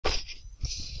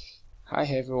Hi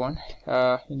everyone.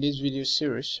 In this video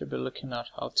series, we'll be looking at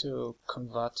how to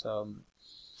convert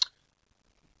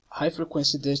high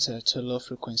frequency data to low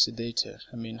frequency data.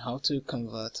 How to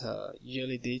convert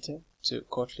yearly data to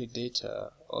quarterly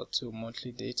data, or to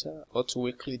monthly data, or to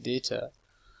weekly data,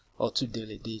 or to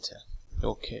daily data.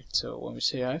 Okay, so when we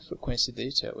say high frequency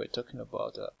data, we're talking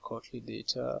about quarterly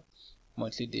data,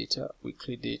 monthly data,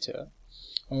 weekly data.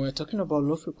 When we're talking about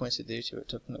low frequency data, we're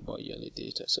talking about yearly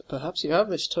data. So perhaps you have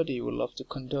a study you would love to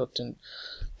conduct, and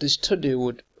the study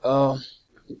would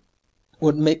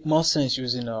make more sense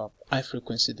using high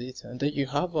frequency data, and then you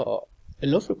have a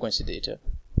low frequency data,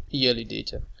 yearly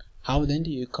data. How then do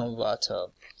you convert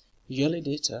yearly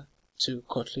data to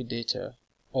quarterly data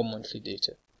or monthly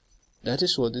data? That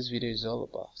is what this video is all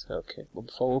about. Okay, but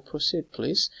before we proceed,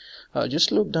 please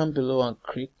just look down below and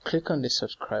click on the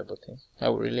subscribe button. I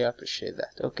would really appreciate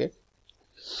that. Okay.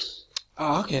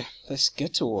 Okay, let's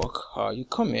get to work. You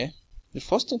come here. The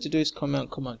first thing to do is come and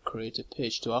create a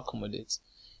page to accommodate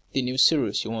the new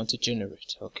series you want to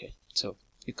generate. Okay, so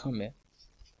you come here.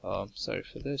 Sorry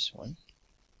for this one.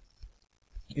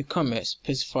 You come here,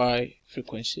 specify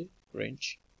frequency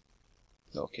range.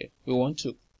 Okay, we want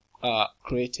to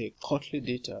create a quarterly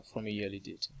data from a yearly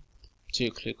data. So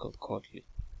you click on quarterly.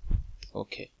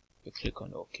 Okay, you click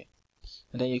on OK.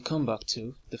 And then you come back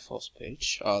to the first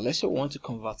page. Let's say we want to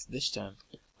convert this time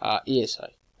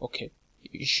ESI. Okay,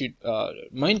 you should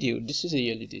mind you, this is a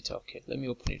yearly data. Okay, let me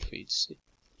open it for you to see.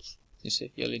 You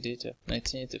see yearly data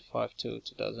 1985 to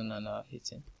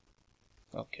 2018.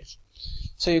 Okay,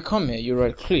 so you come here, you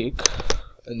right click,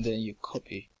 and then you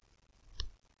copy.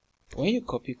 When you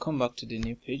copy, come back to the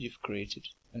new page you've created,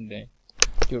 and then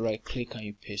you right click and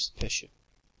you paste special.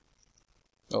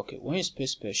 Okay, when you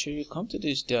paste special, you come to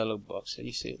this dialog box and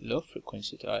you say low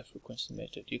frequency to high frequency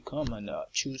method. You come and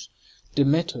choose the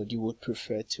method you would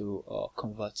prefer to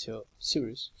convert your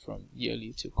series from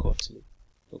yearly to quarterly.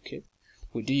 Okay,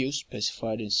 we do use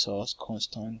specified in source,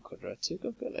 constant, quadratic.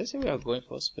 Okay, let's say we are going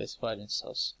for specified in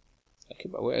source. Okay,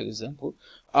 by way of example,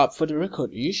 for the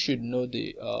record, you should know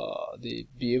the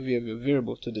behavior of your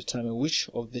variable to determine which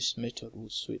of this method will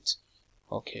suit.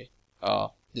 Okay,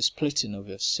 the splitting of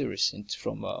your series into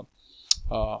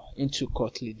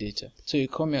quarterly data. So you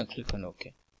come here and click on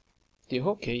OK.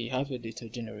 Okay, you have your data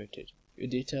generated. Your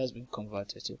data has been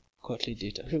converted to quarterly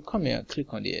data. So you come here and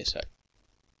click on the SI.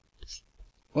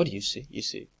 What do you see? You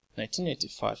see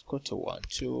 1985 quarter 1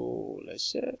 to, let's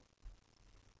say,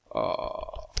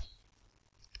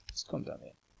 let's come down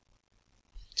here,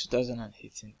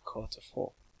 2018 quarter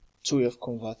 4. So we have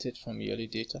converted from yearly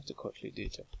data to quarterly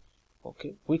data.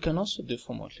 Okay, we can also do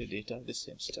for monthly data the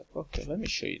same step. Okay, let me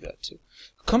show you that too.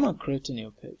 Come and create a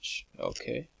new page.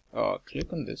 Okay,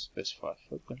 click on this specify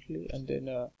frequently, and then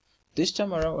this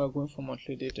time around we're going for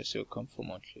monthly data, so come for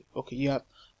monthly. Okay, you have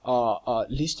a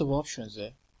list of options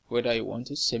there, whether you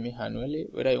want it semi-annually,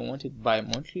 whether you want it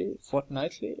bi-monthly,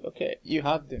 fortnightly. Okay, you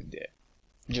have them there,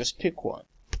 just pick one.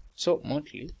 So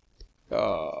monthly,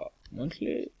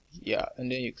 yeah,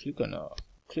 and then you click on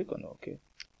OK.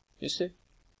 You see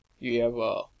you have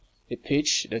a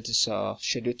page that is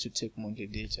scheduled to take monthly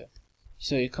data.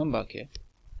 So you come back here,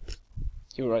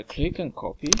 you right click and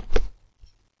copy,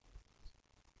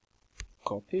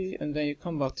 and then you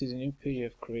come back to the new page you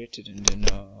have created, and then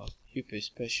you paste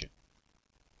special.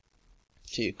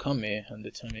 So you come here and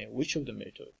determine which of the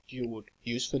method you would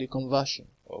use for the conversion.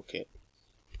 Okay,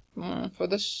 for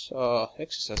this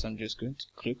exercise, I'm just going to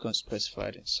click on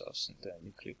specified in source, and then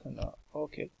you click on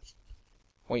OK.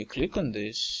 When you click on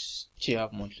this, you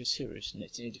have monthly series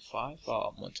 1985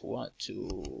 month 1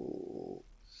 to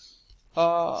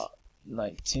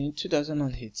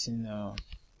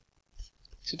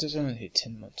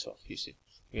 2018 month 12. You see,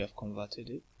 we have converted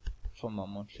it from a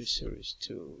monthly series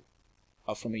to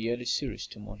from a yearly series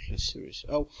to monthly series.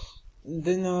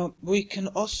 Then we can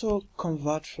also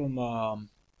convert from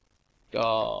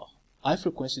high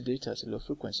frequency data to low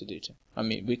frequency data.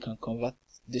 We can convert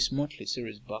this monthly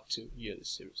series back to yearly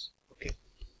series. Okay,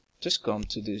 just come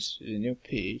to the new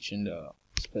page and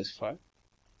specify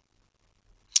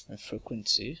a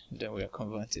frequency, then we are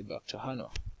converted back to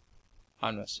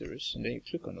annual series, and then you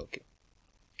click on OK.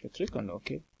 You click on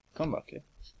OK, come back here.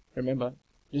 Remember,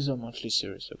 this is a monthly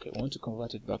series. Okay, we want to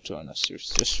convert it back to annual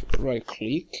series. Just right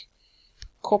click,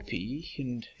 copy,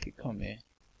 and you come here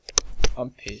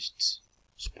and paste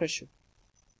special.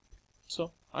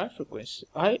 So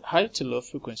high to low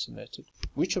frequency method.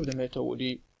 Which of the method would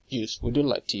you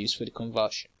like to use for the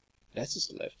conversion? That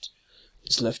is left.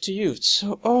 It's left to you.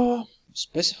 So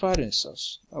specified in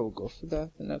source. I will go for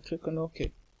that, and I'll click on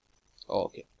OK.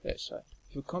 Okay, that's right.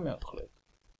 If you come here and click,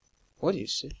 what do you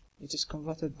see? it is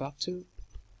converted back to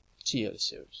TL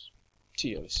series.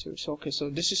 Okay, so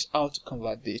this is how to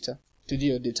convert data, to do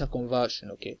your data conversion.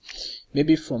 Okay,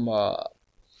 maybe from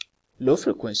low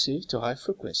frequency to high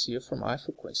frequency, or from high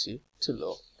frequency to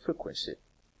low frequency.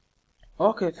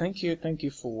 Okay, thank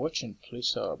you for watching.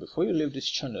 Please, before you leave this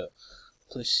channel,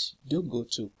 please do go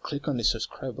to click on the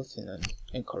subscribe button and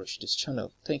encourage this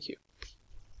channel. Thank you.